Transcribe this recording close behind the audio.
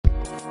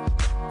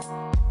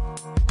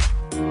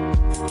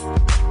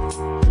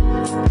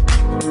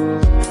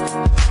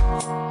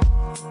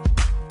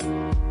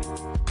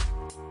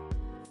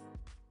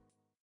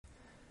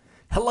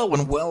Hello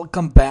and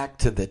welcome back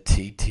to the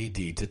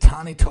TTD,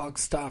 Tatani Talk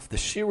Stuff, the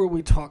shir where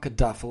we talk a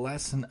daf, a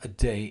lesson a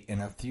day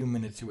in a few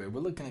minutes away. We're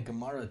looking at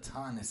Gemara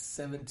Tanis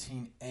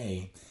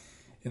 17a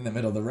in the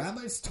middle. The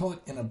rabbis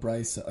taught in a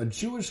brisa, a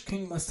Jewish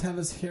king must have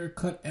his hair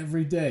cut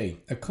every day.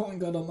 A Kohen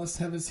Gadol must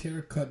have his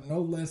hair cut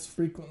no less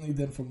frequently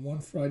than from one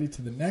Friday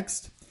to the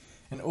next.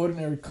 An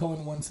ordinary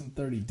Kohen once in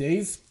 30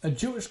 days. A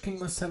Jewish king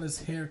must have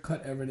his hair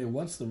cut every day.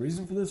 What's the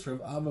reason for this?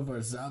 Rav Abba bar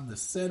Zavda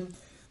said,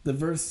 the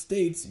verse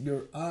states,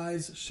 your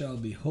eyes shall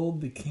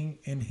behold the king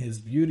in his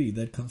beauty.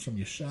 That comes from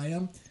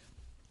Yeshaya.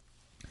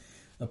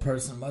 A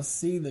person must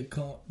see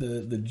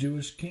the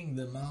Jewish king,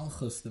 the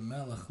Malchus, the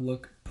Melech,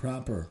 look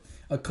proper.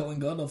 A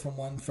Kohen Gadol from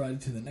one Friday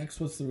to the next.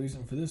 What's the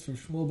reason for this? For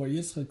Shmuel bar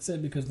Yitzchak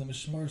said, because the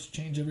Mishmars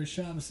change every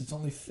Shabbos. It's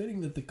only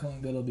fitting that the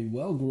Kohen Gadol be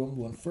well-groomed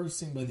when first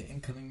seen by the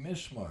incoming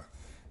Mishmar.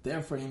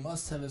 Therefore, he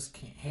must have his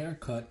hair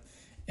cut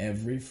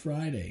every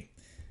Friday.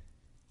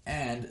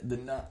 And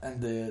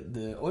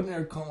the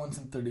ordinary Kohen once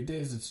in 30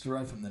 days, it's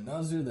derived from the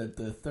Nazir, that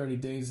the 30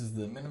 days is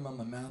the minimum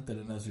amount that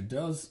a Nazir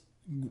goes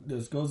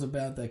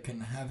about that can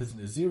have his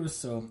Nazirus.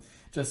 So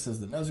just as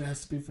the Nazir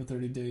has to be for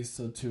 30 days,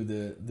 so too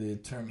the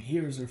term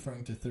here is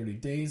referring to 30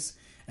 days,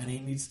 and he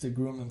needs to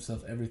groom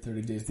himself every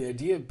 30 days. The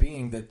idea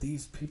being that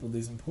these people,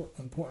 these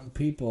important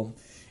people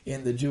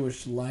in the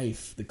Jewish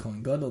life, the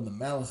Kohen Gadol, the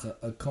Melech,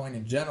 a Kohen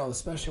in general,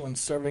 especially when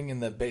serving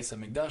in the Beis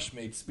HaMikdash,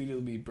 may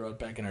speedily be brought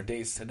back in our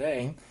days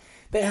today,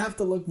 they have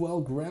to look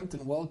well-groomed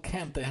and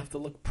well-kempt. They have to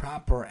look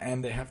proper,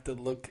 and they have to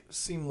look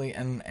seemly,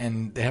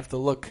 and they have to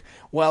look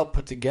well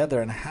put together.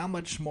 And how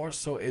much more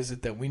so is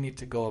it that we need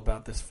to go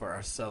about this for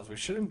ourselves? We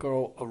shouldn't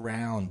go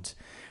around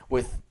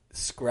with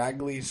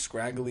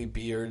scraggly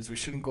beards. We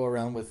shouldn't go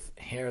around with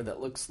hair that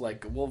looks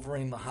like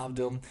Wolverine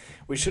Lahavdil.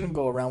 We shouldn't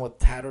go around with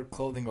tattered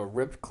clothing or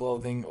ripped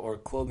clothing or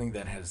clothing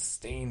that has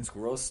stains,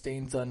 gross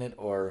stains on it,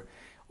 or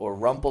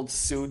rumpled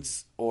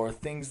suits, or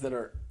things that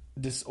are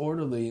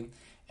disorderly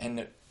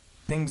and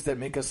things that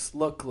make us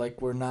look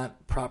like we're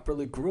not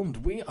properly groomed.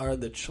 We are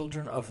the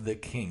children of the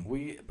king.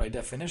 We, by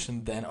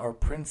definition, then, are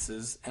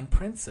princes and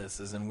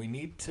princesses, and we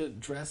need to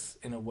dress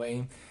in a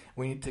way,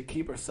 we need to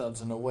keep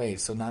ourselves in a way.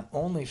 So not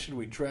only should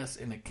we dress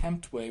in a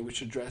kempt way, we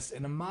should dress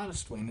in a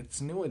modest way, and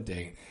it's new a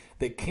day.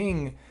 The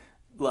king,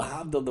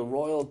 Lahavdil, the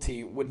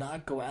royalty, would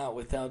not go out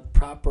without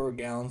proper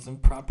gowns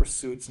and proper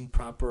suits and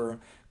proper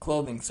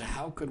clothing. So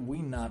how could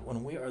we not,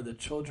 when we are the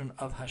children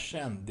of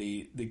Hashem,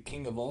 the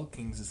king of all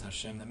kings is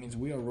Hashem. That means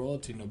we are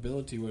royalty,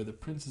 nobility, we're the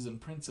princes and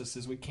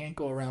princesses. We can't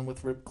go around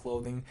with ripped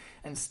clothing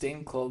and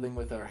stained clothing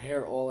with our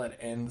hair all at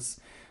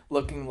ends,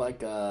 looking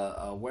like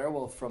a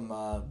werewolf from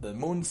the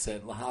moon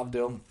set,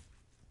 Lahavdil.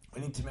 We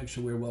need to make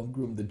sure we're well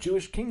groomed. The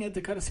Jewish king had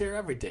to cut his hair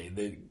every day.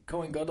 The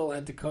Kohen Gadol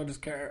had to cut his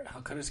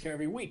hair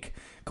every week.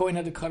 Kohen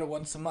had to cut it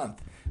once a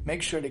month.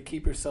 Make sure to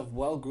keep yourself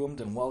well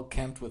groomed and well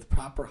kempt with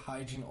proper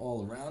hygiene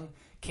all around.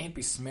 Can't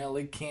be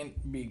smelly,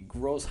 can't be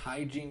gross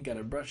hygiene. Got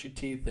to brush your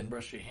teeth and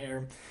brush your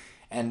hair.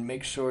 And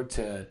make sure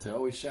to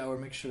always shower.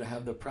 Make sure to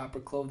have the proper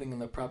clothing and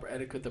the proper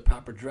etiquette, the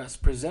proper dress.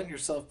 Present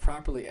yourself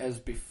properly as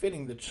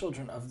befitting the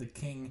children of the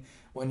king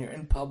when you're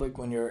in public,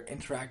 when you're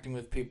interacting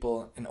with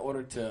people, in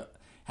order to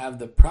have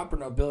the proper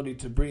nobility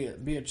to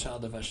be a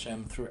child of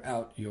Hashem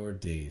throughout your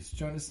days.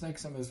 Join us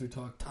next time as we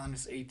talk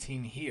Tanis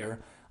 18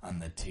 here on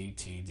the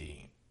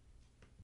TTD.